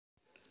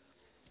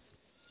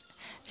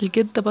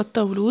الجدة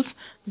بطة ولوز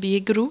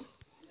بيجروا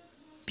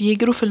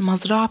في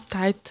المزرعة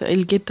بتاعت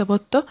الجدة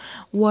بطة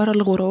ورا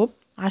الغراب،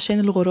 عشان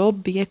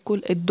الغراب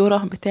بياكل الذرة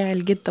بتاع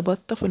الجدة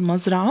بطة في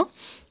المزرعة،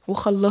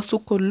 وخلصوا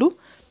كله.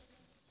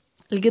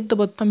 الجدة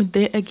بطة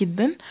متضايقة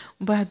جدا،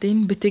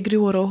 وبعدين بتجري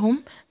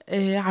وراهم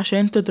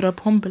عشان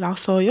تضربهم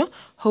بالعصاية،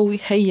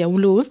 هي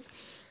ولوز.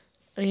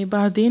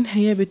 بعدين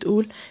هي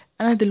بتقول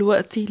انا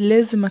دلوقتي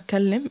لازم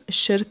اكلم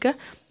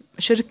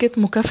شركة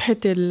مكافحة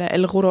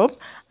الغراب،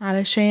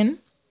 علشان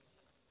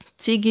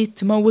تيجي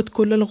تموت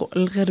كل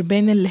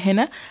الغربان اللي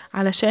هنا،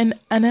 علشان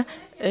انا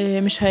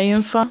مش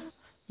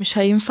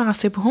هينفع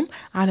اسيبهم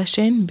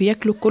علشان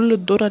بياكلوا كل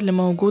الذرة اللي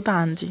موجودة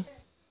عندي.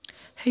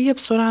 هي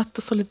بسرعة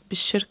اتصلت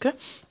بالشركة.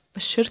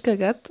 الشركة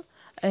جت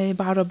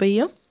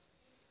بعربية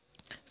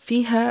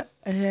فيها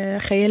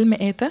خيال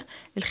مآتة.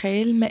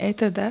 الخيال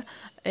المآتة ده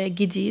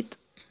جديد،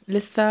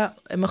 لسه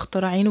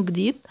مخترعينه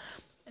جديد.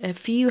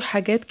 فيه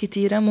حاجات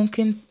كتيرة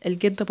ممكن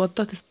الجدة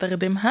بطة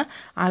تستخدمها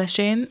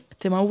علشان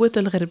تموت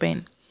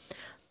الغربان.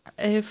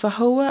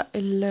 فهو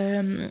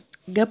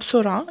جه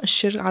بسرعة،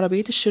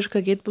 عربية الشركة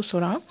جت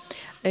بسرعة.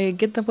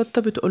 جدة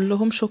بطة بتقول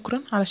لهم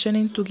شكرا علشان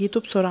انتوا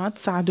جيتوا بسرعة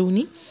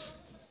تساعدوني،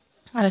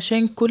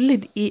 علشان كل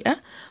دقيقة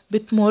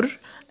بتمر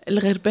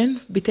الغربان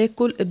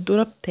بتاكل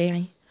الذرة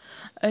بتاعي.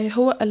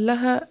 هو قال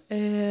لها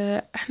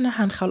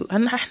احنا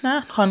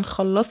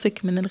هنخلصك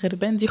من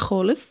الغربان دي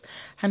خالص،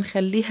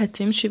 هنخليها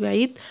تمشي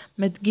بعيد،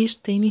 ما تجيش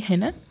تاني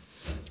هنا.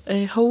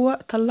 هو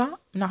طلع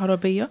من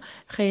عربية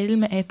خيال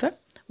المآتة،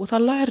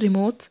 وطلع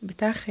الريموت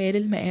بتاع خيال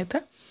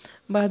المآتة.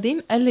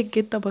 بعدين قال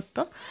للجدة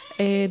بطة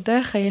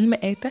ده خيال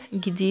مآتة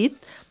جديد،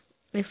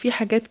 فيه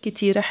حاجات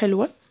كتيرة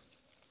حلوة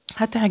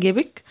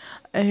هتعجبك،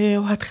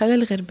 وهتخلي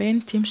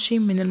الغربان تمشي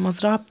من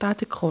المزرعة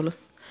بتاعتك خالص.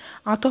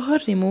 عطاها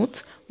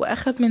الريموت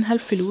واخد منها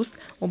الفلوس،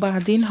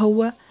 وبعدين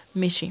هو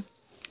مشي.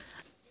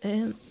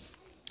 آه،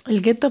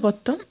 الجدة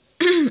بطة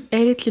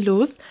قالت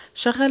للوز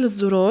شغل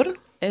الزرار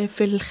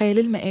في الخيال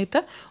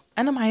المآتة،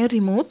 انا معايا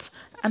الريموت،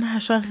 انا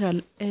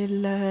هشغل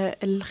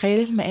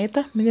الخيال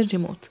المآتة من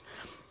الريموت.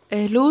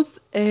 لوز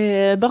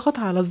ضغط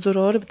على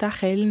الزرار بتاع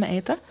خيال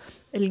المآتة.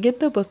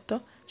 الجدة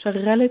بطة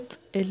شغلت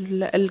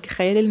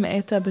الخيال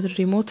المآتة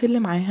بالريموت اللي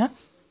معاها.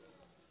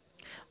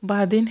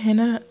 وبعدين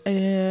هنا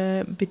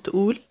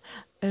بتقول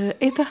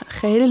ايه ده،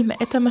 خيال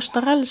المآتة ما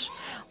اشتغلش.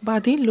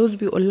 وبعدين لوز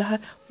بيقول لها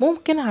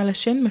ممكن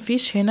علشان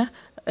مفيش هنا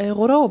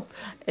غراب،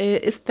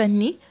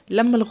 استني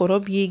لما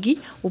الغراب يجي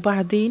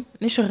وبعدين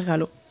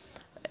نشغله.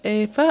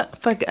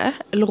 ففجأة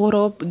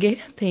الغراب جه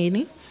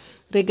تاني،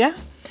 رجع.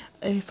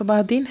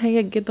 فبعدين هي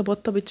الجدة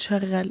بطة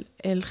بتشغل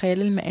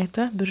الخيال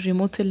المآتة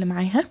بالريموت اللي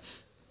معاها.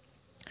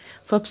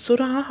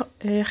 فبسرعة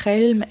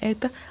خيال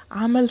المآتة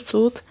عمل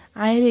صوت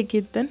عالي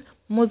جدا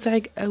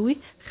مزعج قوي،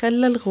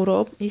 خلى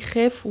الغراب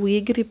يخاف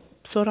ويجري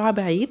بسرعة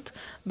بعيد.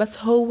 بس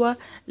هو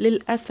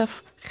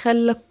للأسف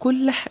خلى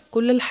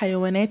كل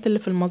الحيوانات اللي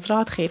في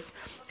المزرعة تخاف،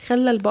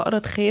 خلى البقرة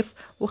تخاف،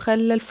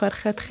 وخلى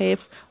الفرخة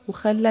تخاف،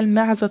 وخلى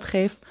المعزة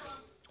تخاف،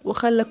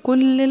 وخلى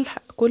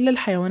كل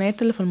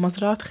الحيوانات اللي في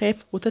المزرعة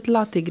تخاف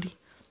وتطلع تجري.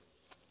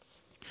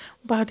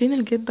 وبعدين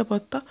الجدة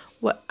بطة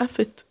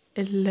وقفت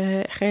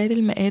خيال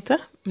المآتة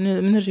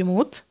من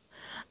الريموت.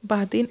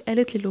 بعدين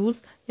قالت للوز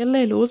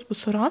يلا يا لوز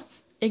بسرعة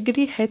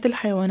اجري هات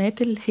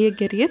الحيوانات اللي هي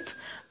جريت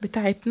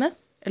بتاعتنا،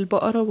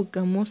 البقرة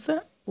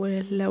والجاموسة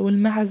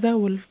والمعزة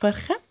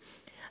والفرخة.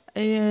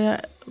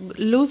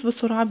 لوز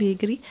بسرعة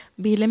بيجري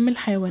بيلم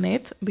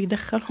الحيوانات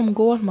بيدخلهم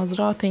جوه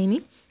المزرعة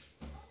تاني.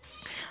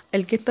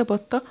 الجدة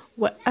بطة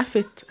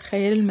وقفت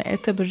خيال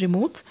المآتة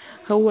بالريموت.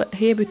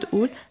 هي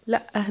بتقول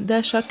لا،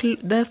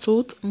 ده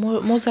صوت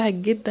مزعج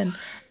جدا،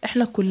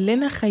 احنا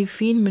كلنا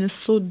خايفين من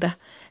الصوت ده،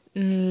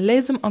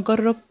 لازم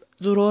اجرب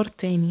زرار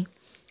تاني.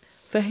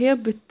 فهي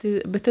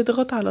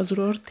بتضغط على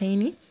زرار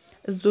تاني.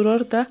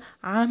 الزرار ده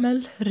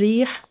عمل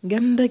ريح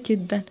جامدة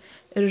جدا،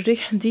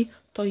 الريح دي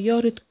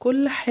طيرت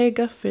كل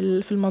حاجة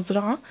في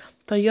المزرعة،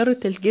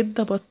 طيرت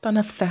الجدة بطة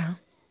نفسها،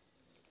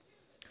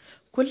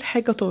 كل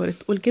حاجة طارت،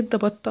 والجدة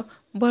بطة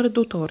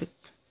برضو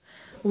طارت،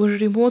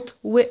 والريموت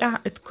وقع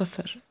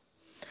اتكسر.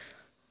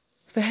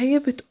 فهي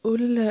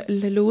بتقول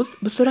للوز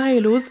بسرعة يا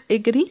لوز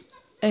اجري،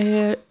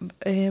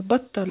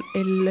 بطل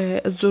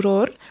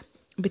الزرار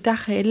بتاع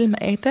خيال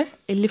المآتة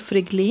اللي في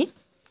رجليه،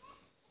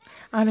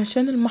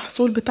 علشان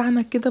المحصول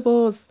بتاعنا كده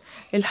باظ،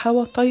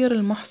 الهوا طير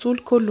المحصول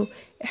كله،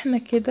 احنا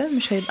كده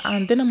مش هيبقى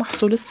عندنا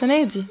محصول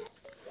السنة دي.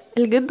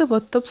 الجدة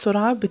بطة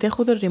بسرعة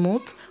بتاخد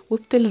الريموت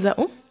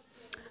وبتلزقه،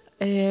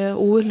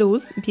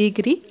 ولوز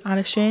بيجري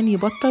علشان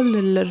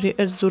يبطل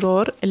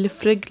الزرار اللي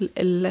في رجل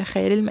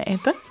الخيال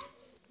المآتة.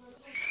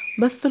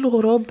 بس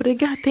الغراب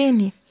رجع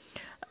تاني،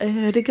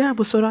 رجع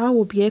بسرعة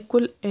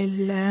وبياكل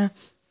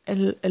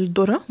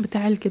الذرة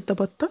بتاع الجدة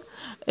بطة.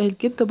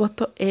 الجدة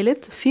بطة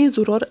قالت في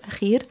زرار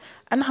أخير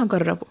أنا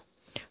هجربه.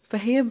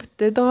 فهي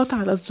بتضغط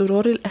على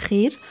الزرار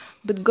الأخير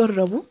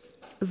بتجربه.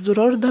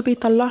 الزرار ده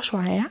بيطلع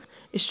شعاع،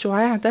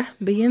 الشعاع ده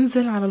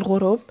بينزل على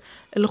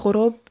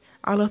الغراب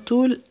على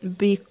طول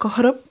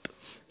بيكهرب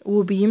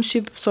وبيمشي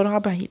بسرعة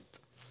بعيد.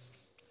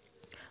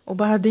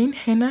 وبعدين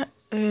هنا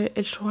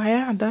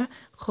الشعاع ده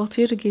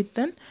خطير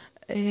جدا.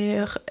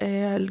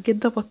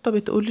 الجدة بطة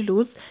بتقول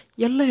للوز: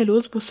 يلا يا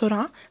لوز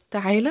بسرعة،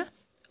 تعالى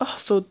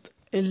احصد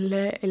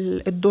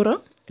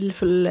الذرة اللي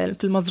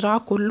في المزرعة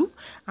كله،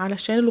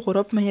 علشان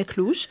الغراب ما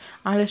ياكلوش،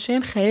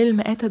 علشان خيال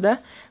المآتة ده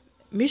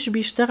مش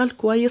بيشتغل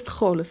كويس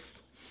خالص.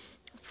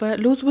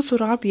 فلوز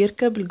بسرعة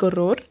بيركب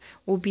الجرار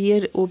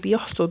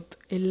وبيحصد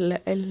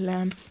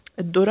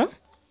الذرة.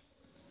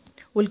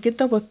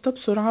 والجدة بطة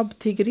بسرعة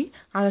بتجري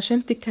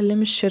علشان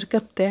تكلم الشركة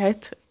بتاعة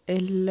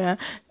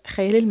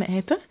خيال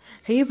المآتة.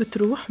 هي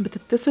بتروح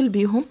بتتصل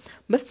بيهم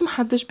بس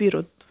محدش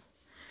بيرد.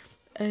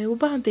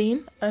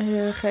 وبعدين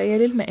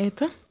خيال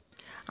المآتة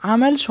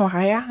عمل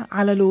شعاع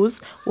على لوز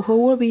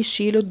وهو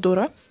بيشيل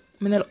الذرة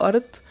من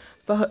الأرض.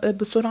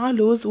 فبسرعة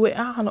لوز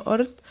وقع على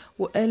الأرض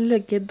وقال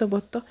للجدة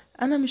بطة: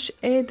 أنا مش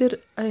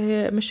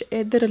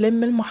قادر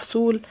ألم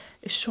المحصول،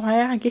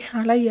 الشعاع جه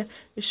عليا،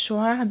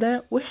 الشعاع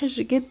ده وحش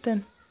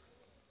جدا.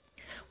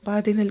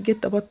 بعدين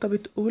الجدة بطة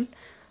بتقول: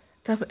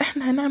 طب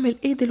احنا هنعمل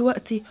ايه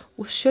دلوقتي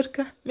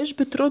والشركة مش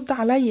بترد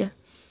عليا؟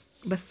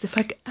 بس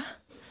فجأة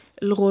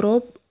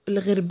الغراب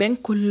الغربان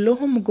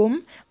كلهم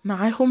جم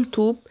معاهم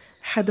طوب،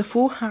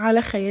 حدفوه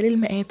على خيال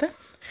المآتة.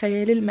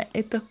 خيال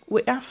المآتة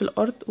وقع في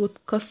الأرض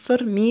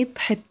واتكسر 100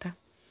 حتة.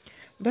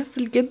 بس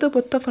الجدة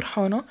بطة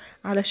فرحانة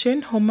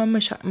علشان هما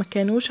مش ما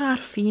كانوش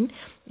عارفين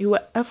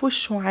يوقفوا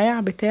الشعاع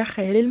بتاع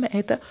خيال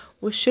المآتة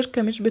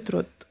والشركة مش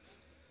بترد.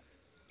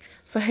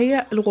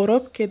 فهي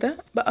الغراب كده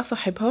بقى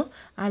صاحبها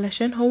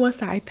علشان هو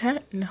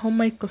ساعتها ان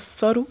هما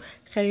يكسروا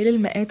خيال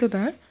المآتة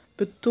ده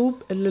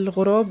بالطوب اللي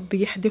الغراب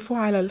بيحدفوا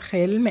على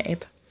الخيال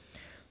المآتة.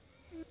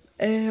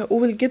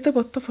 والجدة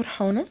بطة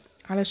فرحانة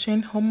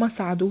علشان هما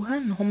ساعدوها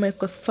ان هما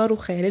يكسروا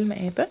خيال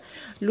المآتة.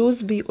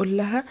 لوز بيقول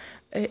لها: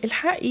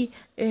 الحقي،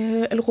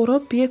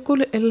 الغراب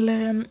بياكل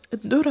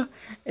الذرة.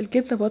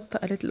 الجدة بطة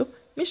قالت له: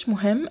 مش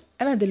مهم،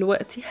 انا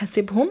دلوقتي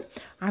هسيبهم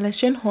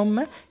علشان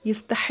هما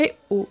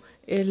يستحقوا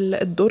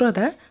الذرة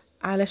ده،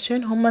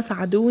 علشان هما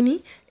ساعدوني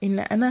ان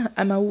انا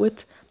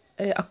اموت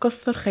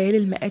اكسر خيال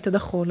المآتة ده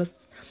خالص.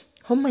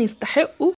 هما يستحقوا